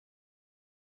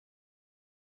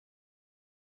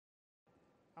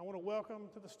I want to welcome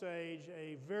to the stage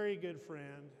a very good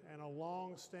friend and a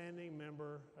long-standing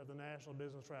member of the National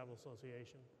Business Travel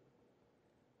Association.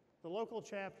 The local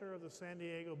chapter of the San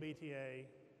Diego BTA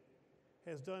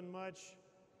has done much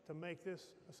to make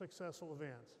this a successful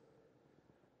event.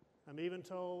 I'm even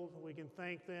told we can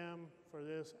thank them for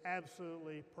this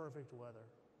absolutely perfect weather.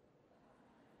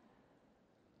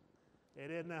 It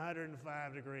isn't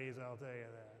 105 degrees, I'll tell you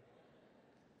that.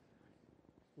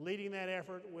 Leading that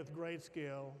effort with great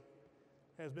skill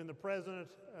has been the president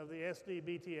of the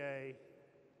SDBTA,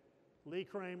 Leigh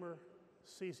Kramer,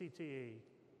 CCTE.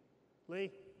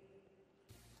 Leigh?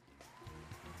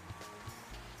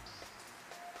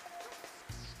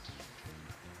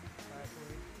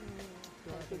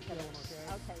 Okay, I will.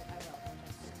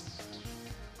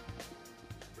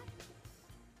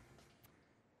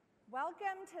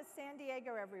 Welcome to San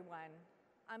Diego, everyone.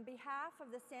 On behalf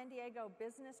of the San Diego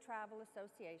Business Travel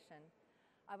Association,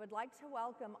 I would like to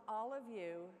welcome all of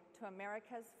you to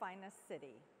America's finest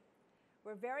city.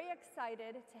 We're very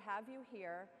excited to have you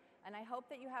here, and I hope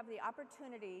that you have the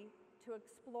opportunity to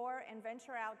explore and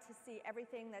venture out to see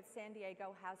everything that San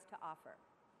Diego has to offer.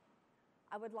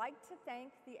 I would like to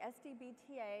thank the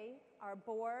SDBTA, our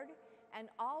board, and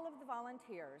all of the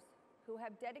volunteers who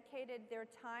have dedicated their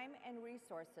time and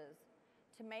resources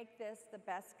to make this the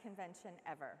best convention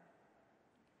ever.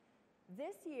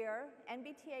 This year,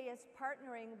 NBTA is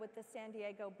partnering with the San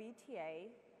Diego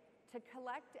BTA to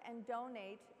collect and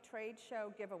donate trade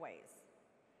show giveaways.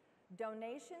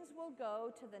 Donations will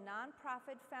go to the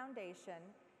nonprofit foundation,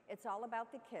 It's All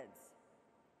About the Kids.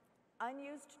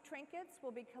 Unused trinkets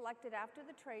will be collected after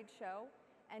the trade show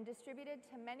and distributed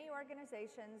to many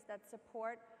organizations that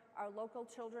support our local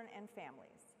children and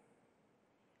families.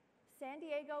 San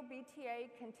Diego BTA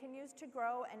continues to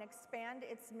grow and expand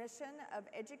its mission of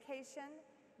education,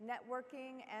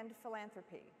 networking, and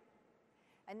philanthropy.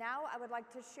 And now I would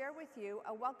like to share with you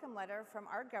a welcome letter from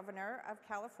our Governor of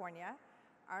California,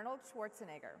 Arnold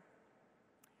Schwarzenegger.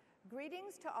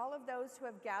 Greetings to all of those who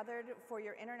have gathered for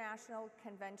your international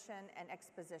convention and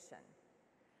exposition.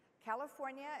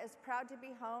 California is proud to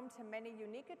be home to many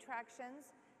unique attractions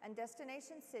and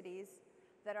destination cities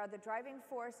that are the driving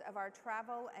force of our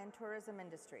travel and tourism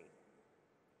industry.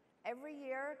 Every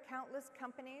year, countless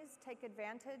companies take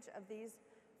advantage of these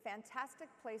fantastic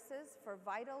places for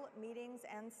vital meetings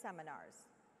and seminars.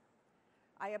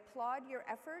 I applaud your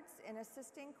efforts in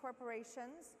assisting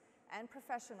corporations and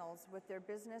professionals with their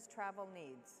business travel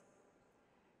needs.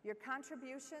 Your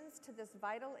contributions to this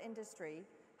vital industry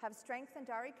have strengthened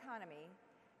our economy,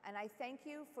 and I thank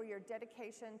you for your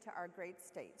dedication to our great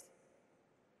state.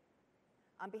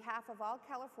 On behalf of all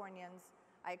Californians,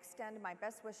 I extend my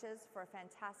best wishes for a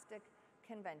fantastic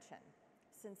convention.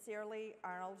 Sincerely,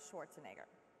 Arnold Schwarzenegger.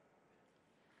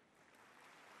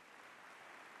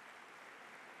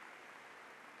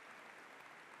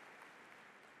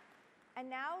 And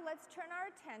now let's turn our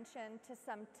attention to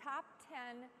some top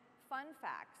 10 fun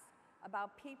facts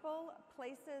about people,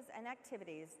 places, and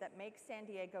activities that make San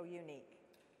Diego unique.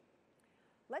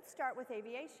 Let's start with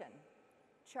aviation.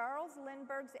 Charles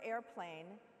Lindbergh's airplane,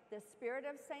 the Spirit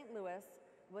of St. Louis,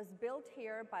 was built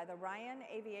here by the Ryan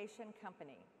Aviation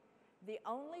Company. The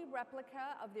only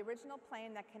replica of the original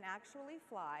plane that can actually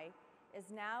fly is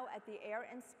now at the Air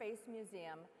and Space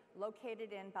Museum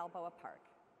located in Balboa Park.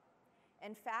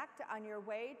 In fact, on your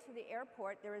way to the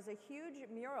airport, there is a huge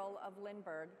mural of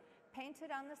Lindbergh painted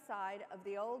on the side of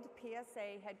the old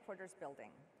PSA headquarters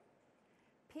building.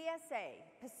 PSA,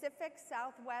 Pacific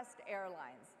Southwest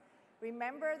Airlines.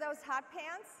 Remember those hot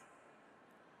pants?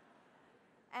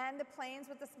 And the planes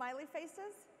with the smiley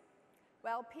faces?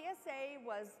 Well, PSA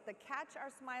was the Catch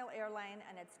Our Smile airline,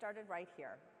 and it started right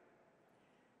here.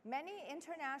 Many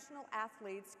international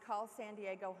athletes call San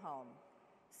Diego home.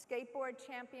 Skateboard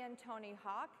champion Tony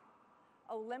Hawk,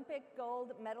 Olympic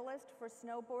gold medalist for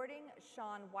snowboarding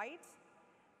Shaun White,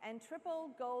 and triple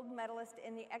gold medalist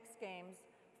in the X Games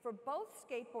for both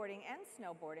skateboarding and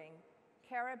snowboarding,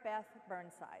 Cara Beth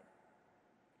Burnside.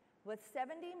 With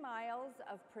 70 miles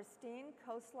of pristine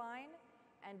coastline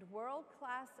and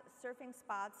world-class surfing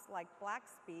spots like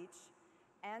Black's Beach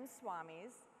and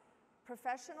Swami's,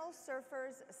 professional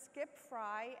surfers Skip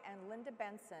Fry and Linda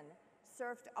Benson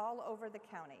surfed all over the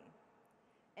county.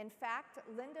 In fact,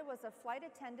 Linda was a flight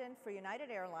attendant for United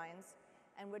Airlines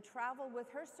and would travel with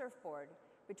her surfboard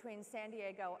between San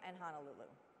Diego and Honolulu.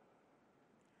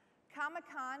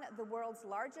 Comic-Con, the world's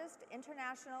largest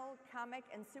international comic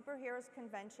and superheroes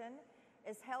convention,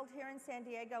 is held here in San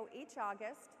Diego each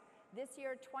August. This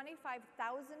year, 25,000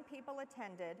 people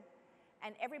attended,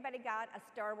 and everybody got a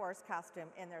Star Wars costume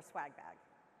in their swag bag.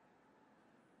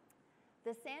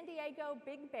 The San Diego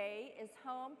Big Bay is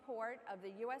home port of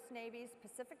the U.S. Navy's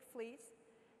Pacific Fleet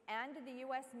and the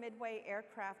U.S. Midway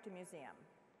Aircraft Museum,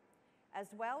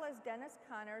 as well as Dennis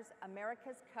Conner's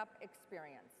America's Cup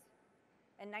experience.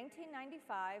 In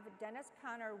 1995, Dennis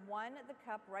Conner won the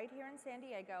Cup right here in San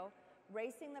Diego,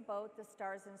 racing the boat, the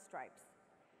Stars and Stripes.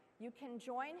 You can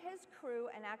join his crew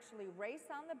and actually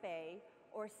race on the bay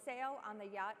or sail on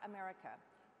the yacht America,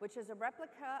 which is a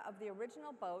replica of the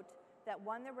original boat that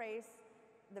won the race,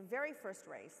 the very first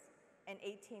race, in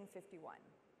 1851.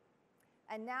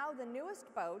 And now the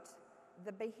newest boat,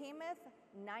 the behemoth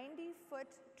 90-foot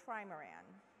trimaran,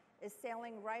 is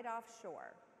sailing right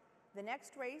offshore. The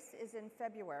next race is in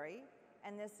February,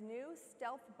 and this new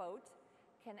stealth boat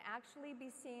can actually be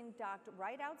seen docked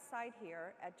right outside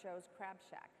here at Joe's Crab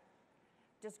Shack.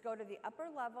 Just go to the upper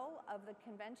level of the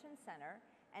convention center,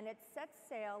 and it sets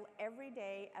sail every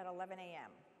day at 11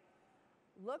 a.m.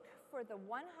 Look for the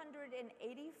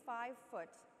 185-foot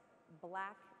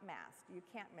black mast. You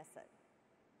can't miss it.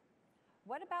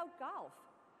 What about golf?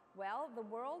 Well, the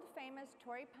world-famous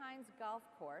Torrey Pines Golf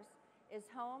Course is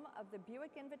home of the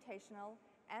Buick Invitational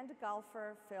and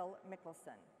golfer Phil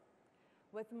Mickelson.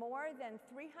 With more than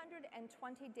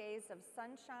 320 days of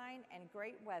sunshine and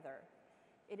great weather,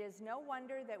 it is no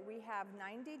wonder that we have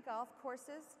 90 golf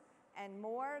courses and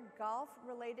more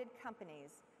golf-related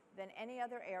companies than any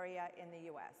other area in the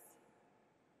U.S.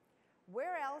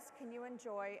 Where else can you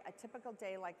enjoy a typical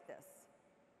day like this?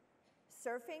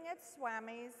 Surfing at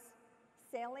Swami's,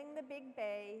 sailing the Big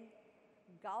Bay,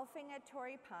 golfing at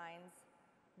Torrey Pines,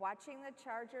 watching the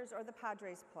Chargers or the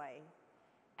Padres play,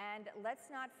 and let's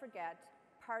not forget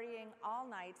partying all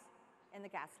night in the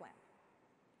Gaslamp.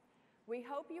 We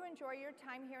hope you enjoy your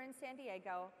time here in San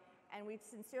Diego, and we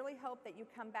sincerely hope that you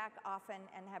come back often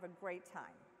and have a great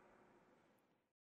time.